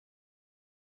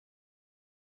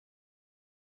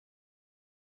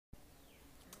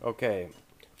Okay,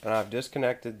 and I've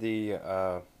disconnected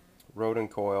the Rodin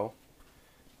coil.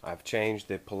 I've changed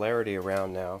the polarity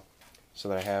around now so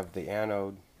that I have the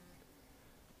anode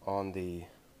on the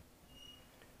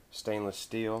stainless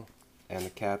steel and the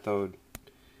cathode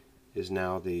is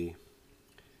now the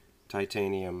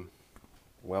titanium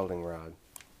welding rod.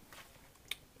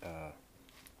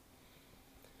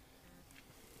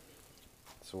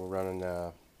 So we're running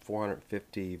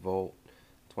 450 volt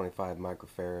 25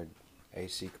 microfarad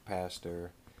AC capacitor,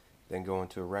 then going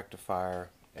to a rectifier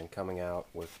and coming out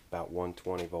with about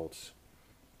 120 volts.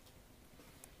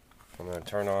 I'm going to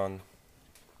turn on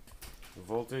the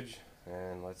voltage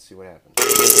and let's see what happens.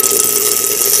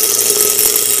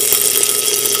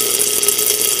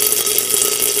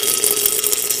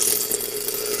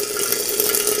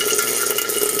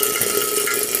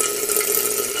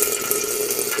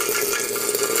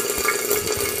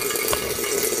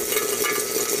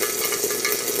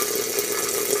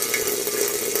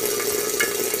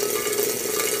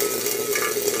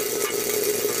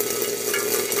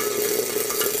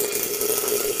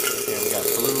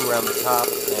 Around the top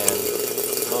and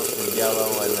mostly yellow,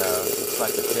 and looks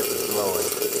like the tip is glowing.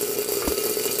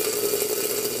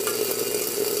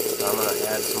 So I'm going to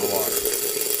add some water.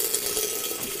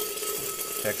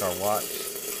 Check our watts.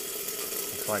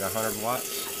 Looks like 100 watts.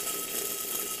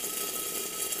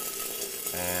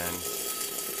 And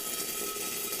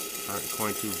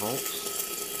 122 volts.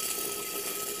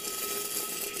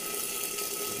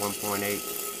 1.8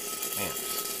 amps.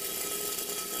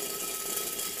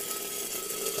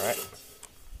 Alright,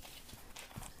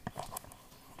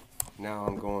 now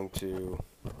I'm going to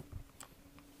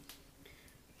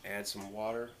add some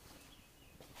water.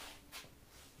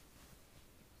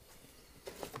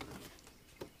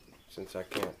 Since I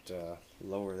can't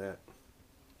lower that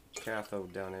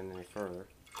cathode down any further,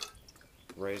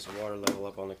 raise the water level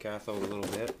up on the cathode a little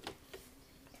bit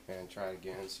and try it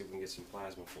again, see if we can get some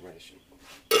plasma formation.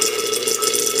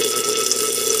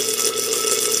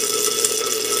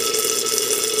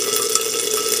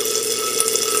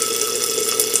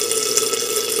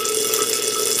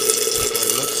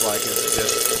 Like it's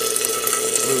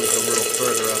just moved a little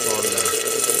further up on the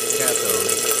cathode.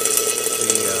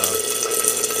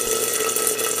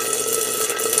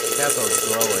 The cathode's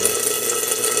glowing.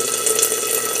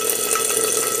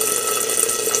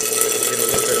 Get a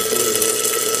little bit of blue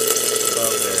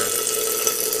above there.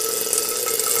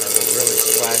 And we're really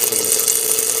flashing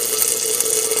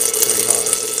pretty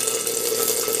hard.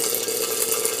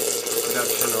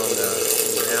 Production on the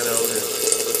anode is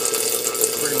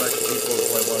pretty much equal to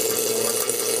what it was before.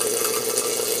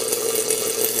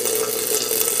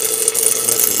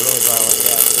 That's a really violent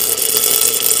reaction.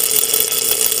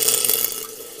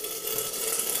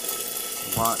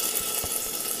 Watts.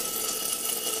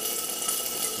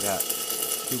 Got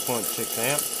 2.6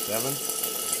 amps,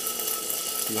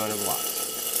 200 watts.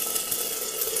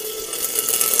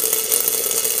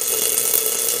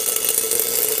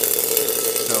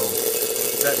 So,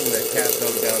 setting the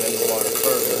cathode down in the water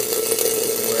further,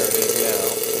 where it is now,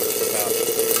 which is about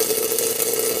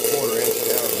a quarter inch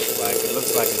down, it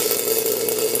looks like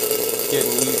it's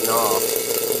getting eaten off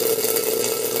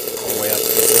all the way up to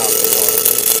the top of the water.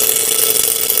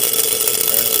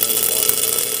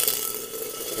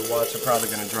 The watts are probably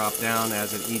going to drop down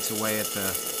as it eats away at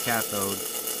the cathode.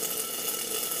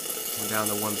 We're down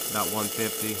to about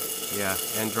 150, yeah,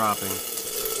 and dropping. And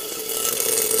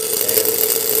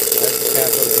as the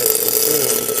cathode gets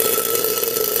consumed,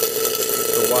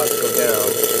 the watts go down,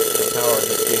 the power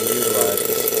that's being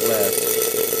utilized is less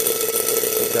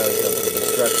because of the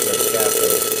destruction of the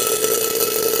cathode.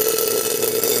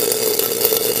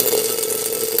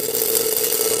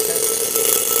 Okay.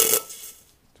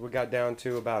 So we got down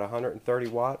to about 130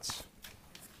 watts.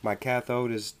 My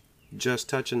cathode is just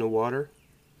touching the water.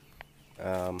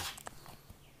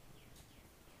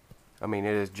 I mean,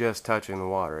 it is just touching the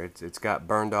water. It's got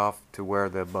burned off to where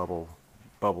the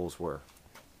bubbles were.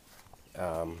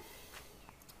 The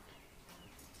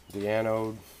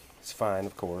anode is fine,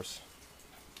 of course,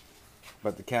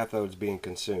 but the cathode is being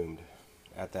consumed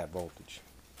at that voltage.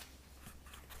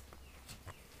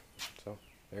 So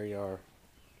there you are.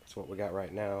 That's what we got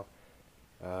right now.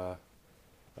 I'm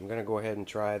going to go ahead and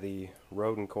try the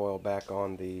Rodin coil back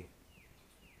on the...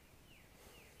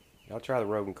 I'll try the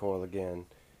Rodin coil again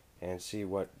and see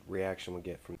what reaction we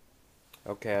get from...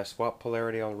 Okay, I swapped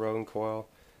polarity on the Rodin coil.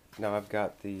 Now I've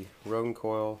got the Rodin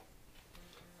coil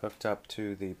hooked up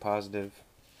to the positive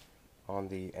on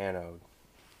the anode.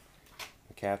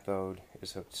 The cathode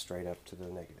is hooked straight up to the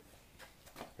negative.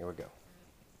 Here we go.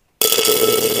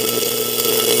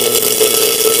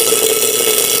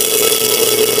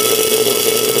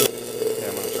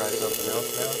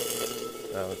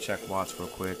 watts real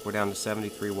quick. We're down to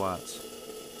 73 watts.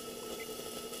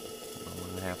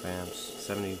 1.5 amps,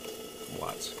 70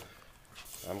 watts.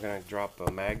 I'm going to drop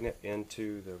a magnet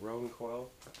into the Rodin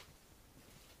coil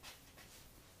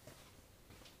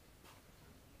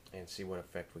and see what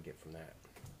effect we get from that.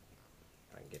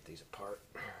 I can get these apart.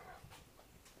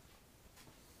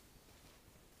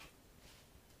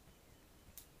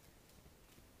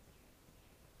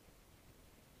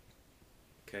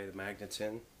 Okay, the magnet's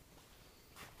in.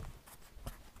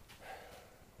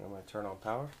 I'm going to turn on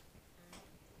power.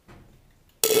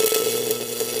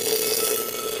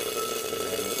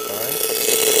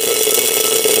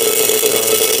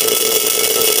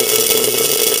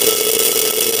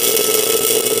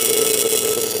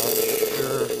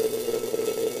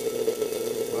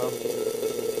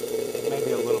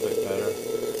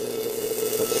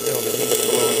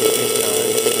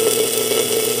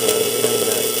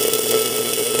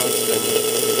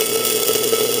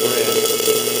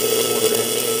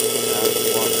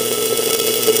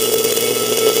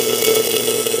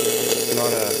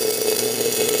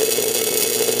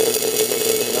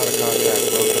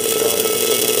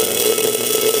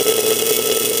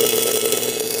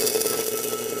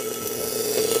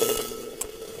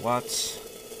 Watts,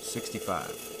 65,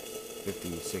 50,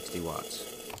 60 watts.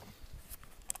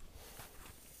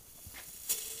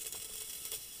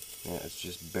 Yeah, it's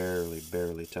just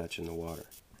barely touching the water.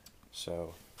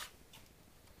 So,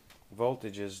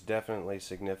 voltage is definitely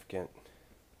significant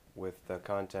with the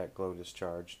contact glow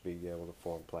discharge to be able to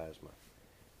form plasma.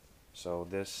 So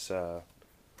this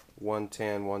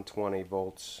 110, 120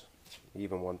 volts,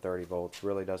 even 130 volts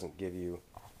really doesn't give you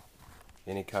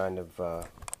any kind of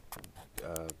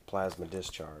plasma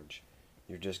discharge.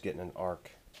 You're just getting an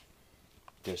arc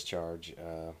discharge,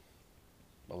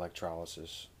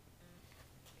 electrolysis.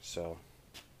 So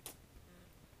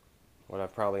what I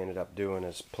probably ended up doing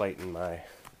is plating my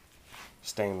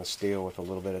stainless steel with a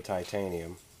little bit of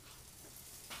titanium.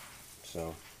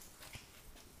 So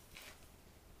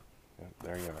yeah,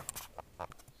 there you are.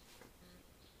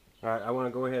 Alright, I want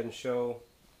to go ahead and show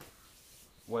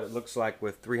what it looks like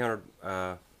with 300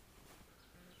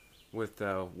 with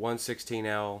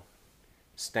 116L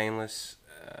stainless.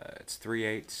 It's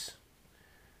 3/8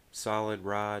 solid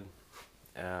rod,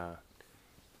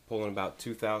 pulling about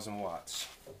 2,000 watts.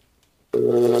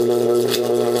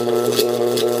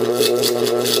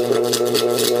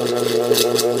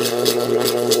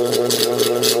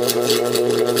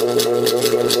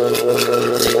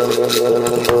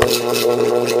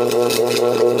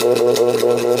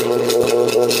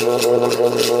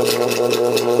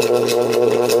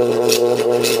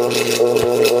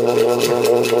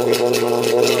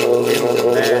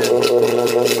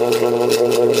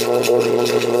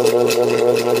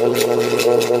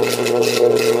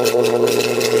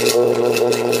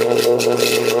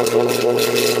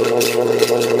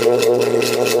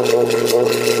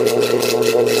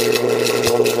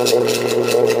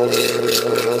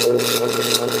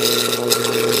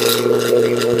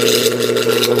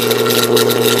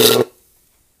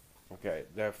 Okay,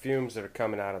 the fumes that are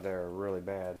coming out of there are really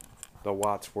bad. The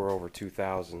watts were over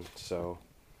 2,000, so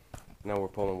now we're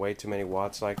pulling way too many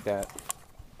watts like that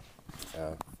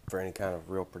for any kind of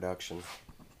real production.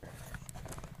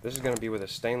 This is going to be with a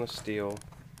stainless steel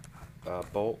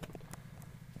bolt.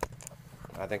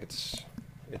 I think it's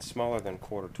smaller than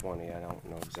 1/4-20. I don't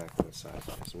know exactly what size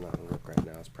it is. I'm not going to look right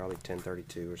now. It's probably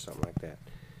 1032 or something like that.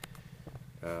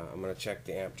 I'm going to check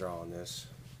the amp draw on this.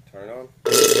 Turn it on.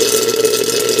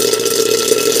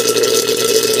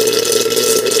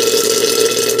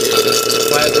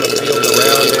 Plasma field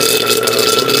around it,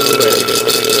 blue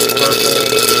and purple,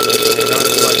 not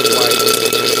as much white.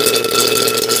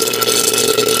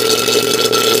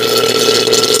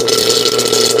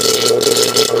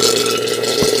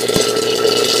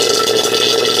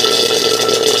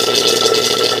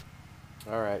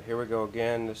 Alright, here we go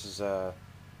again. This is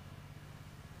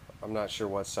I'm not sure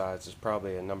what size. It's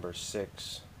probably a number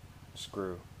 6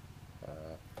 screw,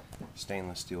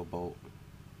 stainless steel bolt.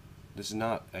 This is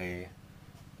not a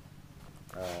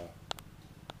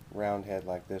round head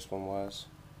like this one was.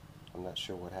 I'm not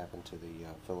sure what happened to the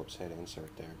Phillips head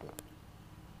insert there, but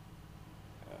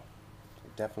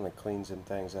it definitely cleans them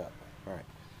things up. Alright,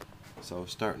 so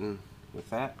starting with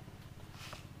that.